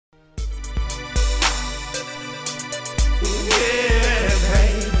Yeah,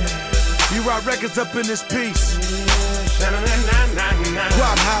 baby. B-Rok Records up in this piece.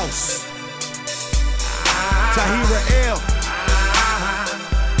 Rock House. Tahira L.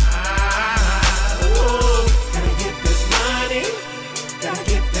 Gotta get this money. Gotta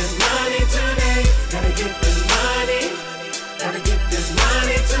get this money today. Gotta get this money. Gotta get this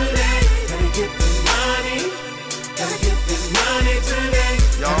money today. Gotta get this money. Gotta get this money today.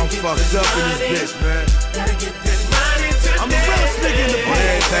 Y'all, I'm fucked up in this bitch, man. Gotta get this money today. I'm the realest nigga in the book.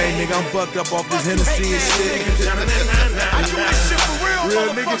 Everything, nigga, I'm bucked up off this Hennessy and shit. I do this shit for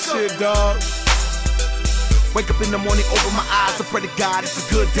real, nigga shit, dog. Wake up in the morning, open my eyes, I pray to God it's a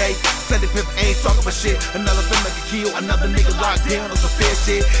good day. Said if ain't talking about shit, another film that can kill, another nigga locked down on some fair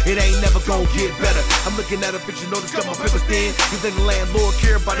shit. It ain't never gonna get better. I'm looking at a bitch, you know this got my papers thin. You think the landlord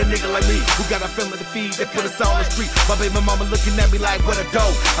care about a nigga like me who got a family to feed, they put us on the street. My baby mama looking at me like, what a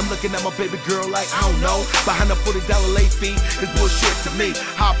dough. I'm looking at my baby girl like, I don't know. Behind a $40 late fee is bullshit to me.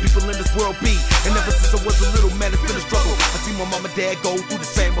 How people in this world be. And ever since I was a little man, it's been a struggle. I see my mama and dad go through the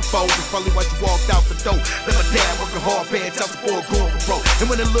same before. That's probably why you walked out the door. My dad working hard, paying child support, going for broke. And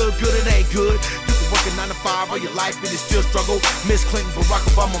when it look good, it ain't good. You can work a 9 to 5 all your life and it still struggle. Miss Clinton, Barack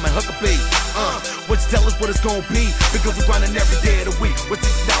Obama, man, Huckabee. What you tell us what it's gonna be? Because we're grinding every day of the week. We're $60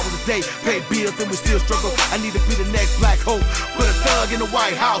 a day, pay bills and we still struggle. I need to be the next Black Hope. Put a thug in the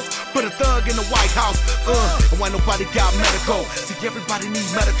White House. Put a thug in the White House. And why nobody got medical? See, everybody need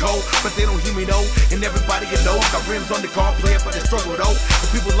medical, but they don't hear me though. And everybody you know got rims on the car, playing for the struggle though. And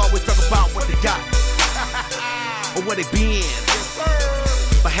people always talk about what they got. Or where they been. Yes,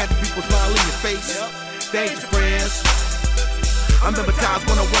 but had the people smile in your face. They ain't your friends. I remember times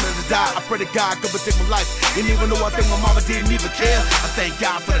when I wanted to die. I pray to God come and take my life. And even though I think my mama didn't even care, I thank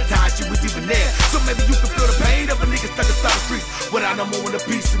God for the time she was even there. So maybe you can feel the pain of a nigga stuck inside the streets without no more in the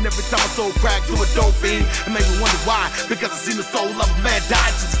peace. And every time I sold crack to a dope fiend, it made me wonder why. Because I seen the soul of a man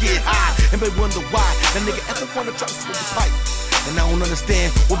die just get high. And made me wonder why that nigga ever wanna try to smoke a pipe. And I don't understand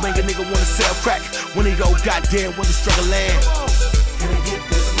what make a nigga wanna sell crack when he go goddamn when he's struggling. Gotta get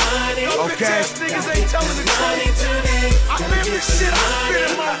this money. Okay. Niggas ain't telling the truth. I live this shit. I spit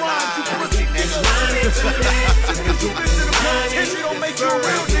in my rhymes, you pussy niggas. Just cause you been to the penitentiary don't make you a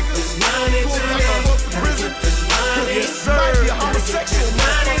real nigga. You going to prison. Yes, sir. Might be a homosexual.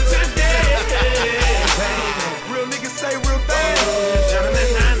 Real niggas say real things. I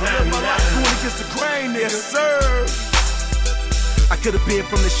live my life going against the grain. Yes, sir. I could have been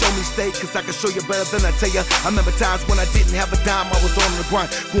from the show me state, cause I can show you better than I tell you. I remember times when I didn't have a dime, I was on the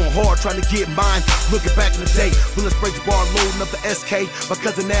grind, going hard trying to get mine. Looking back in the day, Willis Bridge bar loading up the SK. My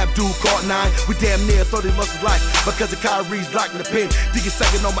cousin Abdul caught 9. We damn near thought he lost his life because of Kyrie's locked in the pen. Diggy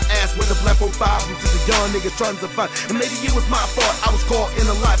second on my ass with a black 45. I'm just a young nigga trying to find. And maybe it was my fault, I was caught in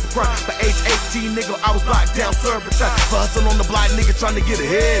a life of crime. By age 18, nigga, I was locked down, serving time. For hustling on the block, nigga trying to get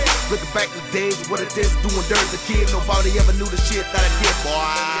ahead. Looking back in the days, what it is, doing dirt as a kid. Nobody ever knew the shit that I did, boy.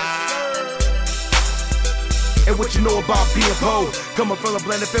 And what you know about being poor? Coming from a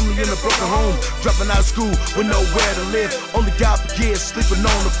blended family in a broken home. Dropping out of school with nowhere to live. Only God forgives, sleeping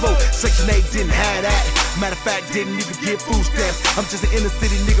on the floor. Section 8 didn't have that. Matter of fact, didn't even get food stamps. I'm just an inner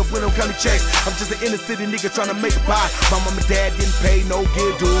city nigga with no county checks. I'm just an inner city nigga trying to make it by. My mom and dad didn't pay no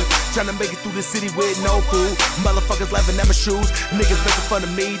good dude. Trying to make it through the city with no food. Motherfuckers laughing at my shoes. Niggas making fun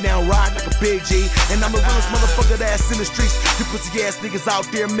of me, now riding like a big G. And I'm the realest motherfucker that's in the streets. You pussy ass niggas out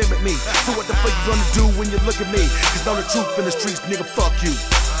there mimic me. So what the fuck you gonna do when you look at me? Cause know the truth in the streets, nigga, fuck you.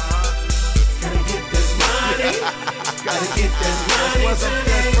 Gotta get this money. Gotta get this money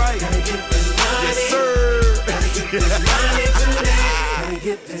today. Gotta get this money. Yes, sir. Gotta get this money today. Gotta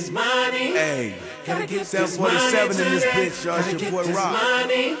get this money. Hey, gotta get this money 747 in this today. bitch, y'all. Gotta It's your get boy this Rock.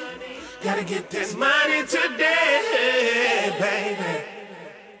 money. Gotta get this money today, baby.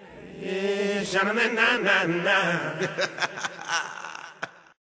 Yeah, sha-na-na-na-na-na.